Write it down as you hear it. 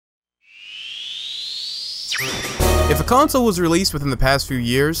If a console was released within the past few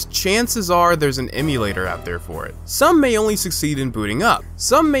years, chances are there's an emulator out there for it. Some may only succeed in booting up,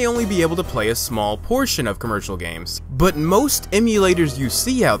 some may only be able to play a small portion of commercial games, but most emulators you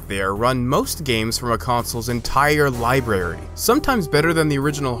see out there run most games from a console's entire library, sometimes better than the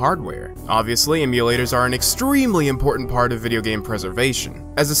original hardware. Obviously, emulators are an extremely important part of video game preservation.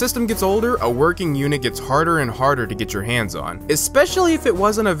 As the system gets older, a working unit gets harder and harder to get your hands on, especially if it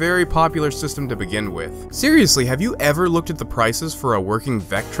wasn't a very popular system to begin with. Seriously, have you ever looked at the prices for a working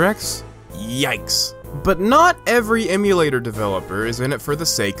Vectrex? Yikes. But not every emulator developer is in it for the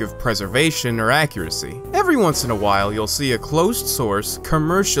sake of preservation or accuracy. Every once in a while, you'll see a closed source,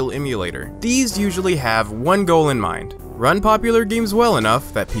 commercial emulator. These usually have one goal in mind: run popular games well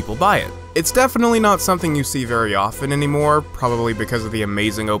enough that people buy it. It's definitely not something you see very often anymore, probably because of the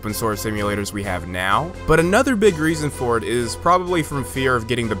amazing open source emulators we have now, but another big reason for it is probably from fear of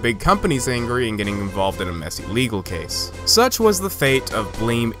getting the big companies angry and getting involved in a messy legal case. Such was the fate of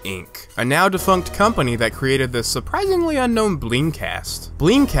Bleem Inc., a now defunct company that created the surprisingly unknown Dreamcast.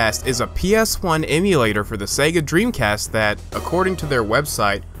 Dreamcast is a PS1 emulator for the Sega Dreamcast that, according to their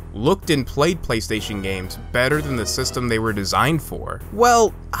website, looked and played PlayStation games better than the system they were designed for.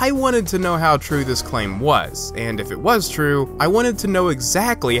 Well, I wanted to know how true this claim was, and if it was true, I wanted to know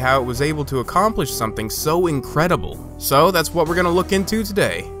exactly how it was able to accomplish something so incredible. So that's what we're gonna look into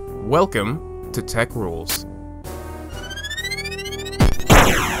today. Welcome to Tech Rules.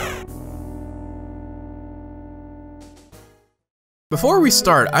 Before we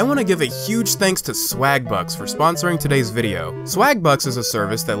start, I want to give a huge thanks to Swagbucks for sponsoring today's video. Swagbucks is a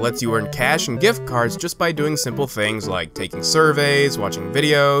service that lets you earn cash and gift cards just by doing simple things like taking surveys, watching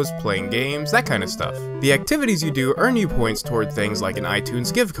videos, playing games, that kind of stuff. The activities you do earn you points toward things like an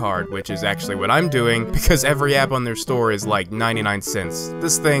iTunes gift card, which is actually what I'm doing because every app on their store is like 99 cents.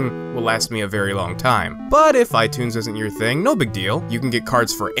 This thing will last me a very long time. But if iTunes isn't your thing, no big deal. You can get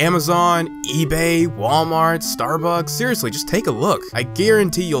cards for Amazon, eBay, Walmart, Starbucks. Seriously, just take a look. I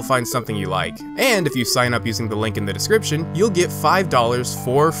guarantee you'll find something you like. And if you sign up using the link in the description, you'll get $5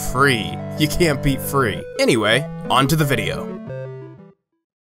 for free. You can't beat free. Anyway, on to the video.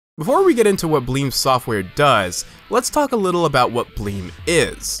 Before we get into what Bleem's software does, let's talk a little about what Bleem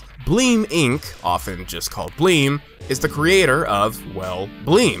is. Bleem Inc., often just called Bleem, is the creator of, well,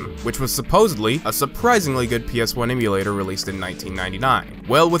 Bleem, which was supposedly a surprisingly good PS1 emulator released in 1999,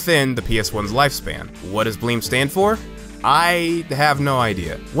 well within the PS1's lifespan. What does Bleem stand for? I have no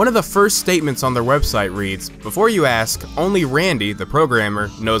idea. One of the first statements on their website reads, "Before you ask, only Randy, the programmer,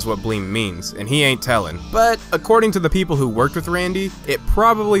 knows what Bleem means, and he ain't telling." But according to the people who worked with Randy, it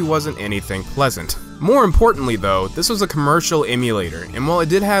probably wasn't anything pleasant. More importantly though, this was a commercial emulator, and while it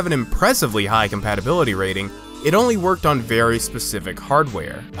did have an impressively high compatibility rating, it only worked on very specific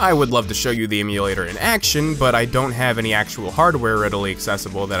hardware. I would love to show you the emulator in action, but I don't have any actual hardware readily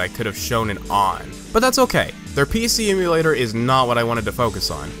accessible that I could have shown it on. But that's okay. Their PC emulator is not what I wanted to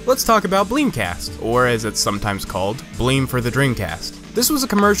focus on. Let's talk about Dreamcast, or as it's sometimes called, Bleem for the Dreamcast. This was a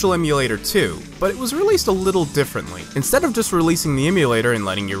commercial emulator too, but it was released a little differently. Instead of just releasing the emulator and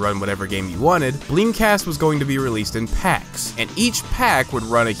letting you run whatever game you wanted, Dreamcast was going to be released in packs, and each pack would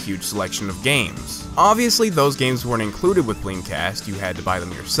run a huge selection of games. Obviously, those games weren't included with Dreamcast, you had to buy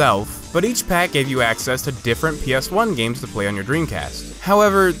them yourself, but each pack gave you access to different PS1 games to play on your Dreamcast.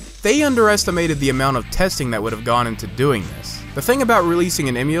 However, they underestimated the amount of testing that would have gone into doing this. The thing about releasing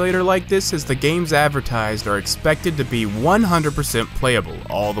an emulator like this is the games advertised are expected to be 100% playable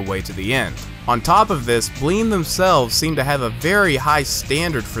all the way to the end. On top of this, Bleem themselves seem to have a very high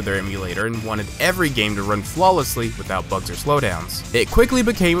standard for their emulator and wanted every game to run flawlessly without bugs or slowdowns. It quickly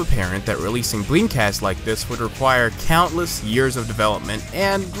became apparent that releasing Dreamcast like this would require countless years of development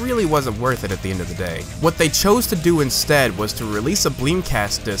and really wasn't worth it at the end of the day. What they chose to do instead was to release a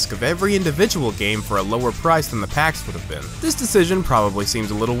Dreamcast disc of every individual game for a lower price than the packs would have been. This decision probably seems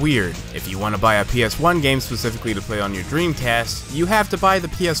a little weird. If you want to buy a PS1 game specifically to play on your Dreamcast, you have to buy the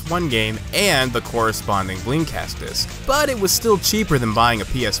PS1 game and the corresponding Dreamcast disc. But it was still cheaper than buying a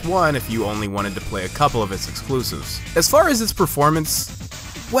PS1 if you only wanted to play a couple of its exclusives. As far as its performance,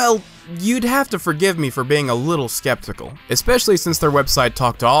 well, you'd have to forgive me for being a little skeptical, especially since their website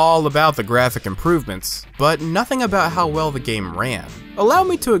talked all about the graphic improvements, but nothing about how well the game ran. Allow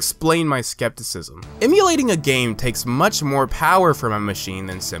me to explain my skepticism. Emulating a game takes much more power from a machine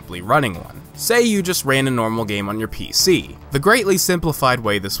than simply running one. Say you just ran a normal game on your PC. The greatly simplified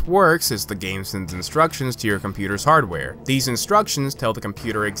way this works is the game sends instructions to your computer's hardware. These instructions tell the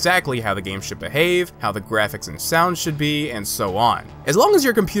computer exactly how the game should behave, how the graphics and sound should be, and so on. As long as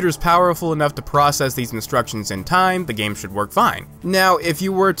your computer's powerful enough to process these instructions in time, the game should work fine. Now, if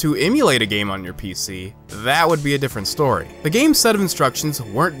you were to emulate a game on your PC, that would be a different story. The game's set of instructions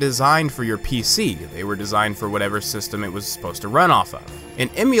weren't designed for your PC, they were designed for whatever system it was supposed to run off of. An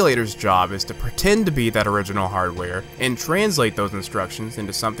emulator's job is to pretend to be that original hardware and translate those instructions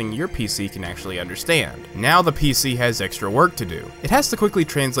into something your PC can actually understand. Now the PC has extra work to do. It has to quickly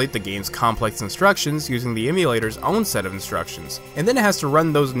translate the game's complex instructions using the emulator's own set of instructions, and then it has to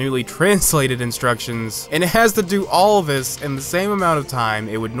run those newly translated instructions, and it has to do all of this in the same amount of time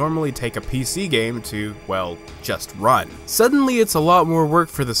it would normally take a PC game to, well, just run. Suddenly it's a lot more work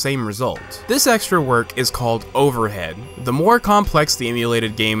for the same result. This extra work is called overhead. The more complex the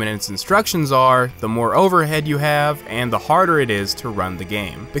emulated game and its instructions are, the more overhead you have, and the harder it is to run the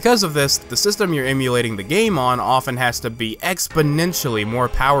game. Because of this, the system you're emulating the game on often has to be exponentially more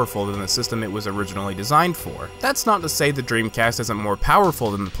powerful than the system it was originally designed for. That's not to say the Dreamcast isn't more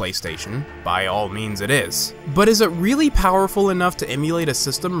powerful than the PlayStation. By all means it is. But is it really powerful enough to emulate a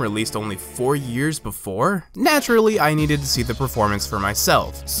system released only 4 years before? Naturally, I needed to see the performance for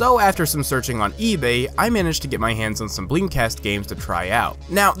myself, so after some searching on eBay, I managed to get my hands on some Bleemcast games to try out.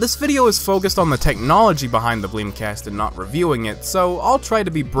 Now, this video is focused on the technology behind the Bleemcast and not reviewing it, so I'll try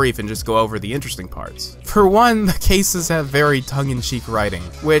to be brief and just go over the interesting parts. For one, the cases have very tongue-in-cheek writing,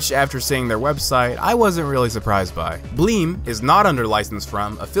 which, after seeing their website, I wasn't really surprised by. Bleem is not under license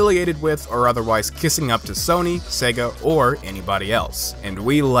from, affiliated with, or otherwise kissing up to Sony, Sega, or anybody else, and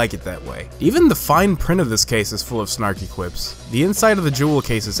we like it that way. Even the fine print of this case is full of snarky quips. The inside of the jewel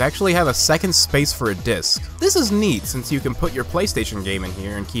cases actually have a second space for a disc. This is neat since you can put your PlayStation game in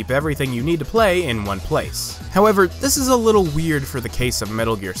here and keep everything you need to play in one place. However, this is a little weird for the case of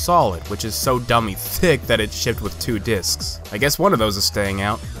Metal Gear Solid, which is so dummy thick that it's shipped with 2 discs. I guess one of those is staying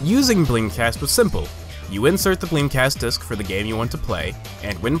out. Using Bleemcast was simple. You insert the Bleemcast disc for the game you want to play,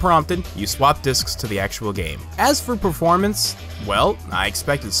 and when prompted, you swap discs to the actual game. As for performance, well, I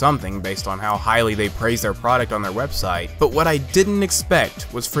expected something based on how highly they praise their product on their website, but what I didn't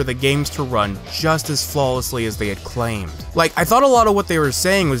expect was for the games to run just as flawlessly as they had claimed. Like, I thought a lot of what they were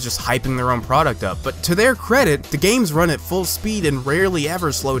saying was just hyping their own product up, but to their credit, the games run at full speed and rarely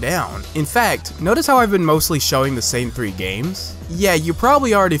ever slow down. In fact, notice how I've been mostly showing the same 3 games? Yeah, you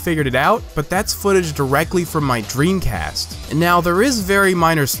probably already figured it out, but that's footage directly from my Dreamcast. And now, there is very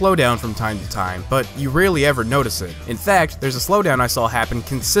minor slowdown from time to time, but you rarely ever notice it. In fact, there's a slowdown I saw happen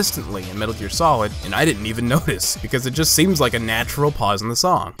consistently in Metal Gear Solid, and I didn't even notice, because it just seems like a natural pause in the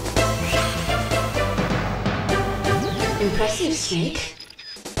song. Impressive, Snake.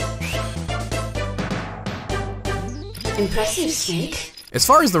 Impressive, Snake. As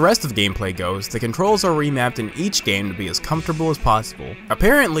far as the rest of the gameplay goes, the controls are remapped in each game to be as comfortable as possible.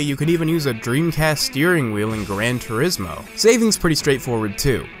 Apparently, you could even use a Dreamcast steering wheel in Gran Turismo. Saving's pretty straightforward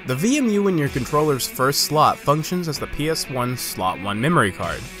too. The VMU in your controller's first slot functions as the PS1 slot 1 memory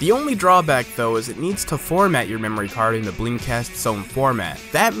card. The only drawback though is it needs to format your memory card into Bleemcast's own format.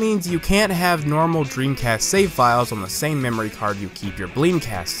 That means you can't have normal Dreamcast save files on the same memory card you keep your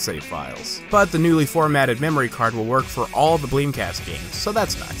Bleemcast save files. But the newly formatted memory card will work for all the Bleemcast games, so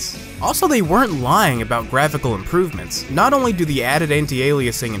that's nice. Also, they weren't lying about graphical improvements. Not only do the added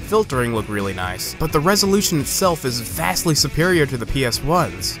anti-aliasing and filtering look really nice, but the resolution itself is vastly superior to the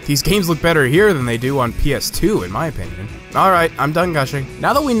PS1's. These games look better here than they do on PS2 in my opinion. Alright, I'm done gushing.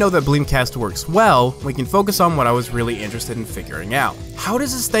 Now that we know that Bleemcast works well, we can focus on what I was really interested in figuring out. How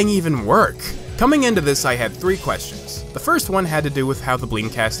does this thing even work? Coming into this, I had 3 questions. The first one had to do with how the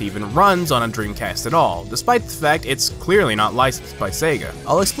Bleemcast even runs on a Dreamcast at all, despite the fact it's clearly not licensed by Sega.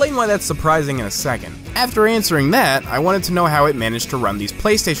 I'll explain why that's surprising in a second. After answering that, I wanted to know how it managed to run these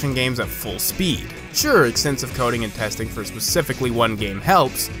PlayStation games at full speed. Sure, extensive coding and testing for specifically one game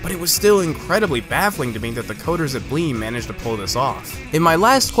helps, but it was still incredibly baffling to me that the coders at Bleem managed to pull this off. And my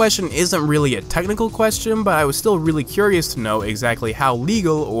last question isn't really a technical question, but I was still really curious to know exactly how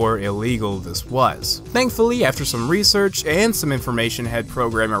legal or illegal this was. Thankfully, after some research and some information head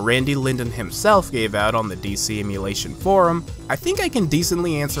programmer Randy Linden himself gave out on the DC Emulation Forum, I think I can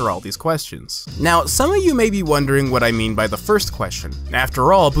decently answer all these questions. Now, some of you may be wondering what I mean by the first question.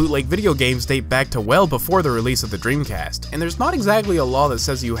 After all, bootleg video games date back to well before the release of the Dreamcast, and there's not exactly a law that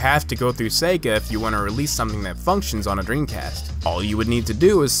says you have to go through Sega if you want to release something that functions on a Dreamcast. All you would need to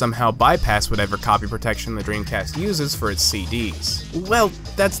do is somehow bypass whatever copy protection the Dreamcast uses for its CDs. Well,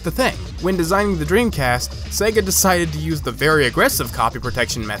 that's the thing. When designing the Dreamcast, Sega decided to use the very aggressive copy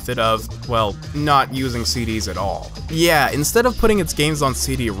protection method of, well, not using CDs at all. Yeah, instead of putting its games on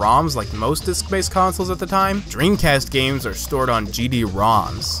CD-ROMs like most disc-based consoles at the time, Dreamcast games are stored on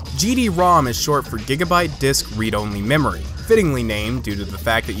GD-ROMs. GD-ROM is short for Gigabyte Disk Read-Only Memory. fittingly named due to the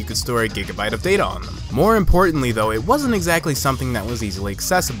fact that you could store a gigabyte of data on them. More importantly though, it wasn't exactly something that was easily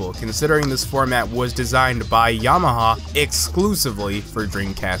accessible, considering this format was designed by Yamaha exclusively for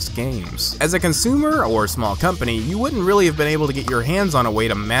Dreamcast games. As a consumer or small company, you wouldn't really have been able to get your hands on a way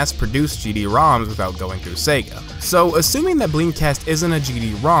to mass produce GD-ROMs without going through Sega. So assuming that Bleemcast isn't a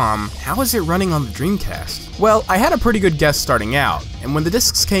GD-ROM, how is it running on the Dreamcast? Well, I had a pretty good guess starting out, and when the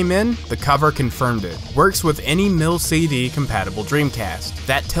discs came in, the cover confirmed it. Works with any mil-CD compatible Dreamcast.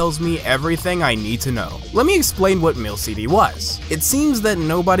 That tells me everything I need to know. Let me explain what mil-CD was. It seems that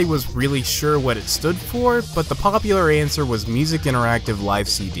nobody was really sure what it stood for, but the popular answer was Music Interactive Live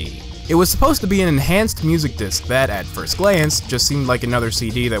CD. It was supposed to be an enhanced music disc that, at first glance, just seemed like another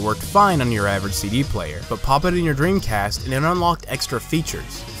CD that worked fine on your average CD player, but pop it in your Dreamcast and it unlocked extra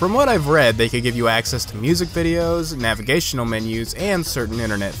features. From what I've read, they could give you access to music videos, navigational menus, and certain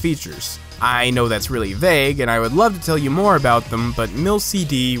internet features. I know that's really vague, and I would love to tell you more about them, but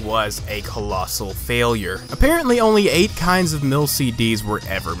mil-CD was a colossal failure. Apparently only 8 kinds of mil-CDs were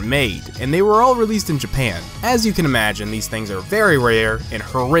ever made, and they were all released in Japan. As you can imagine, these things are very rare and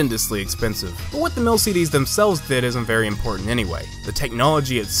horrendously expensive. But what the mil-CDs themselves did isn't very important anyway. The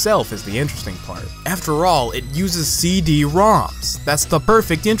technology itself is the interesting part. After all, it uses CD-ROMs. That's the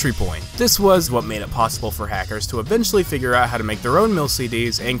perfect entry point. This was what made it possible for hackers to eventually figure out how to make their own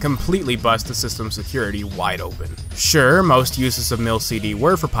mil-CDs and completely bust the system's security wide open. Sure, most uses of mil-CD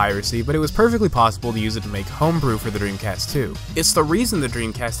were for piracy, but it was perfectly possible to use it to make homebrew for the Dreamcast too. It's the reason the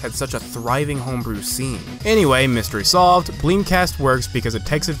Dreamcast had such a thriving homebrew scene. Anyway, mystery solved, Bleemcast works because it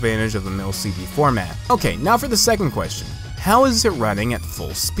takes advantage of the mil-CD format. Okay, now for the second question. How is it running at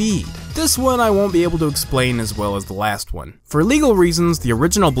full speed? This one I won't be able to explain as well as the last one. For legal reasons, the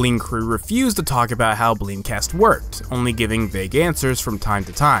original Bleem crew refused to talk about how Bleemcast worked, only giving vague answers from time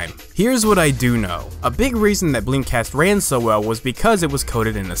to time. Here's what I do know. A big reason that Bleemcast ran so well was because it was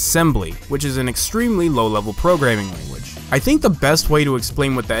coded in assembly, which is an extremely low-level programming language. I think the best way to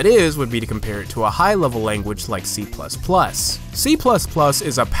explain what that is would be to compare it to a high-level language like C++. C++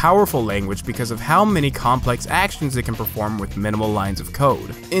 is a powerful language because of how many complex actions it can perform with minimal lines of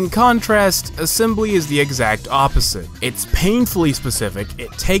code. In contrast, assembly is the exact opposite. It's painfully specific,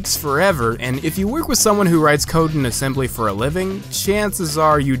 it takes forever, and if you work with someone who writes code in assembly for a living, chances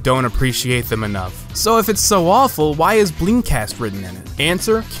are you don't appreciate them enough. So if it's so awful, why is Bleemcast written in it?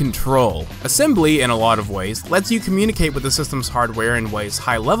 Answer: control. Assembly, in a lot of ways, lets you communicate with the system's hardware in ways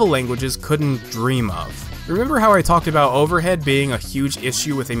high-level languages couldn't dream of. Remember how I talked about overhead being a huge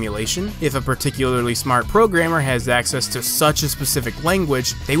issue with emulation? If a particularly smart programmer has access to such a specific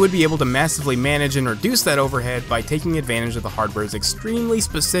language, they would be able to massively manage and reduce that overhead by taking advantage of the hardware's extremely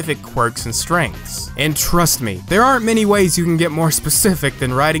specific quirks and strengths. And trust me, there aren't many ways you can get more specific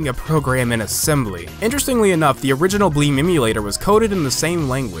than writing a program in assembly. Interestingly enough, the original Bleem emulator was coded in the same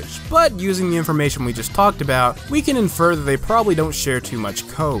language, but using the information we just talked about, we can infer that they probably don't share too much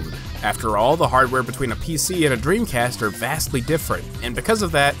code. After all, the hardware between a PC and a Dreamcast are vastly different, and because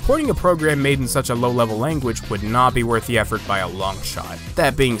of that, porting a program made in such a low-level language would not be worth the effort by a long shot.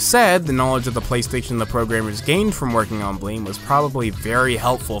 That being said, the knowledge of the PlayStation the programmers gained from working on Bleem was probably very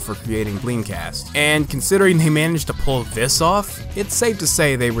helpful for creating Bleemcast, and considering they managed to pull this off, it's safe to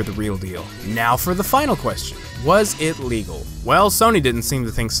say they were the real deal. Now for the final question. Was it legal? Well, Sony didn't seem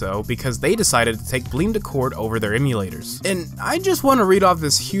to think so, because they decided to take Bleem to court over their emulators. And I just want to read off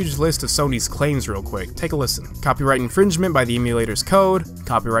this huge list of Sony's claims real quick. Take a listen. Copyright infringement by the emulator's code,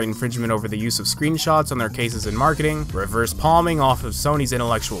 copyright infringement over the use of screenshots on their cases in marketing, reverse palming off of Sony's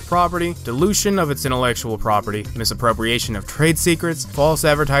intellectual property, dilution of its intellectual property, misappropriation of trade secrets, false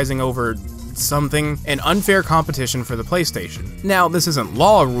advertising over something, and unfair competition for the PlayStation. Now, this isn't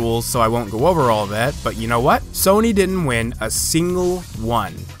law rules, so I won't go over all that, but you know what? Sony didn't win a single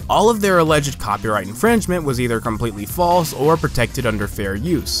one. All of their alleged copyright infringement was either completely false or protected under fair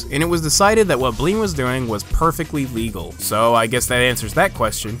use, and it was decided that what Bleem was doing was perfectly legal. So I guess that answers that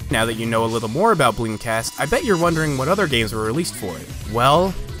question. Now that you know a little more about Bleemcast, I bet you're wondering what other games were released for it.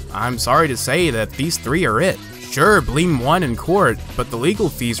 Well, I'm sorry to say that these 3 are it. Sure, Bleem won in court, but the legal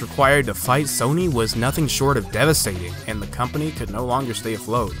fees required to fight Sony was nothing short of devastating, and the company could no longer stay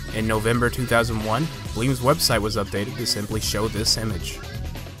afloat. In November 2001, Bleem's website was updated to simply show this image.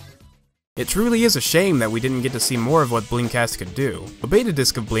 It truly is a shame that we didn't get to see more of what Bleemcast could do. A beta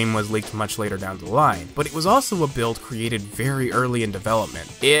disc of Bleem was leaked much later down the line, but it was also a build created very early in development.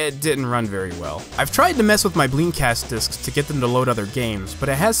 It didn't run very well. I've tried to mess with my Bleemcast discs to get them to load other games, but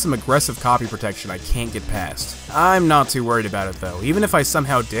it has some aggressive copy protection I can't get past. I'm not too worried about it though. Even if I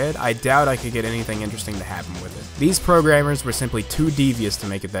somehow did, I doubt I could get anything interesting to happen with it. These programmers were simply too devious to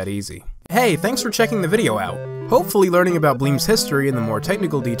make it that easy. Hey, thanks for checking the video out. Hopefully learning about Bleem's history and the more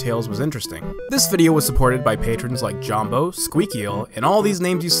technical details was interesting. This video was supported by patrons like Jumbo, Squeakyeel, and all these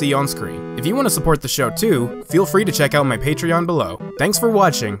names you see on screen. If you want to support the show too, feel free to check out my Patreon below. Thanks for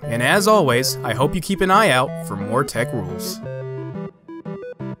watching, and as always, I hope you keep an eye out for more tech rules.